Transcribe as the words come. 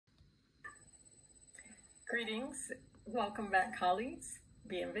Greetings, welcome back colleagues,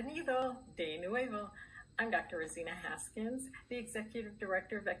 bienvenido, de nuevo. I'm Dr. Roszena Haskins, the Executive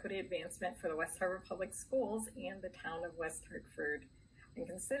Director of Equity Advancement for the West Hartford Public Schools and the town of West Hartford. I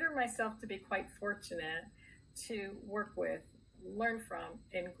consider myself to be quite fortunate to work with, learn from,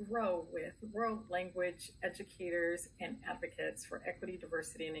 and grow with world language educators and advocates for equity,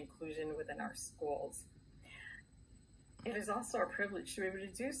 diversity, and inclusion within our schools. It is also our privilege to be able to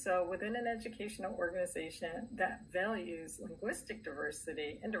do so within an educational organization that values linguistic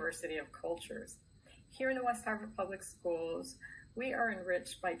diversity and diversity of cultures. Here in the West Hartford Public Schools, we are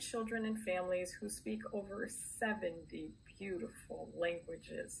enriched by children and families who speak over 70 beautiful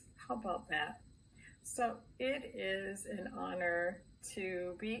languages. How about that? So it is an honor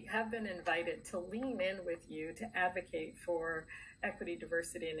to have been invited to lean in with you to advocate for equity,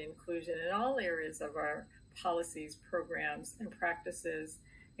 diversity, and inclusion in all areas of our policies, programs, and practices,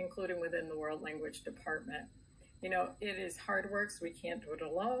 including within the World Language Department. You know, it is hard work, so we can't do it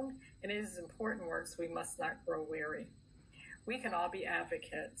alone, and it is important work, so we must not grow weary. We can all be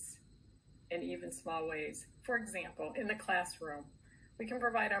advocates in even small ways. For example, in the classroom, we can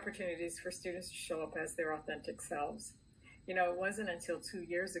provide opportunities for students to show up as their authentic selves. You know, it wasn't until 2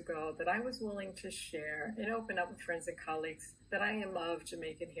 years ago that I was willing to share and open up with friends and colleagues that I am of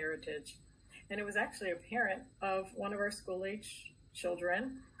Jamaican heritage. And it was actually a parent of one of our school-age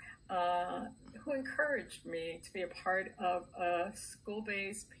children who encouraged me to be a part of a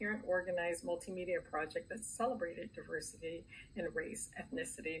school-based, parent-organized multimedia project that celebrated diversity in race,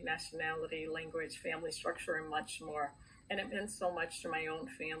 ethnicity, nationality, language, family structure, and much more. And it meant so much to my own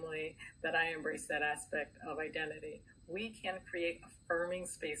family that I embraced that aspect of identity. We can create affirming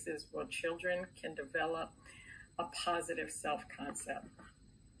spaces where children can develop a positive self-concept.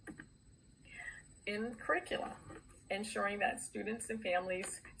 In curricula, ensuring that students and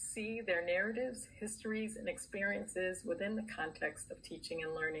families see their narratives, histories, and experiences within the context of teaching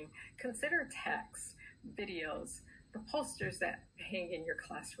and learning. Consider texts, videos, the posters that hang in your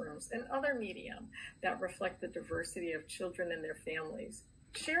classrooms, and other medium that reflect the diversity of children and their families.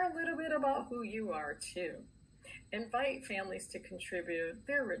 Share a little bit about who you are too. Invite families to contribute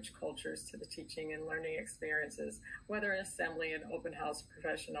their rich cultures to the teaching and learning experiences, whether in assembly and open house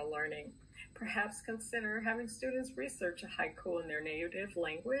professional learning. Perhaps consider having students research a haiku in their native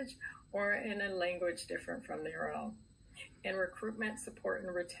language or in a language different from their own. In recruitment, support,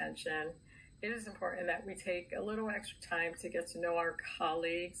 and retention, it is important that we take a little extra time to get to know our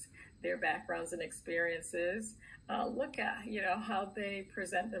colleagues, their backgrounds and experiences. Look at, how they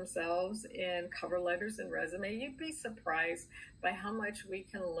present themselves in cover letters and resume. You'd be surprised by how much we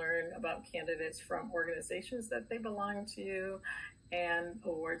can learn about candidates from organizations that they belong to and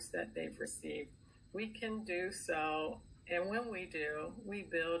awards that they've received. We can do so, and when we do, we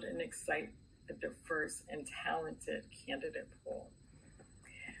build and excite a diverse and talented candidate pool.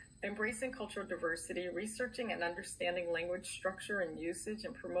 Embracing cultural diversity, researching and understanding language structure and usage,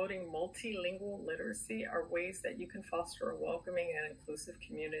 and promoting multilingual literacy are ways that you can foster a welcoming and inclusive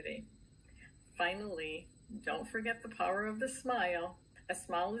community. Finally, don't forget the power of the smile. A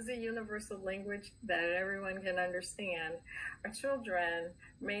smile is a universal language that everyone can understand. Our children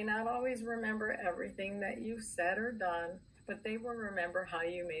may not always remember everything that you've said or done, but they will remember how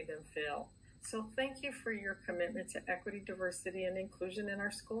you made them feel. So thank you for your commitment to equity, diversity, and inclusion in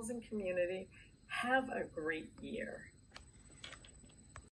our schools and community. Have a great year.